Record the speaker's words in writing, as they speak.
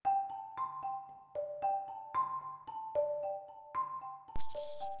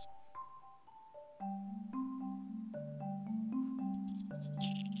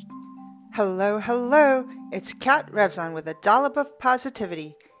Hello, hello. It's Kat Revzon with a dollop of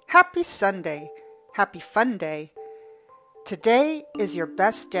positivity. Happy Sunday. Happy fun day. Today is your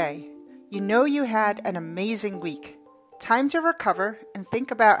best day. You know you had an amazing week. Time to recover and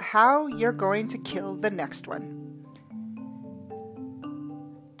think about how you're going to kill the next one.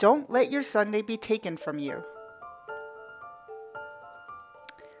 Don't let your Sunday be taken from you.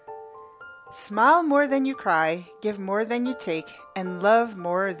 Smile more than you cry, give more than you take, and love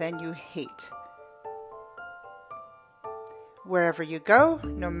more than you hate. Wherever you go,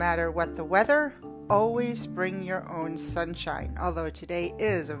 no matter what the weather, always bring your own sunshine, although today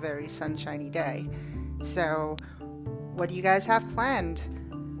is a very sunshiny day. So, what do you guys have planned?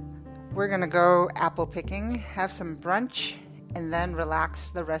 We're going to go apple picking, have some brunch, and then relax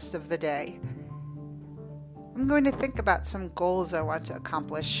the rest of the day. I'm going to think about some goals I want to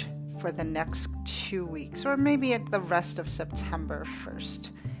accomplish for the next 2 weeks, or maybe at the rest of September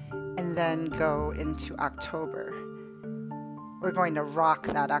first, and then go into October. We're going to rock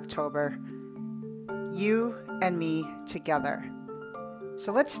that October, you and me together.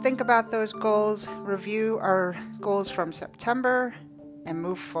 So let's think about those goals, review our goals from September, and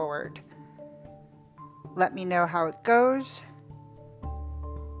move forward. Let me know how it goes.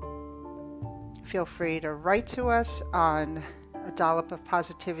 Feel free to write to us on A Dollop of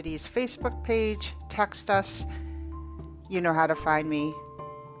Positivity's Facebook page, text us. You know how to find me.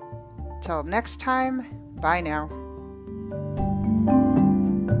 Till next time, bye now.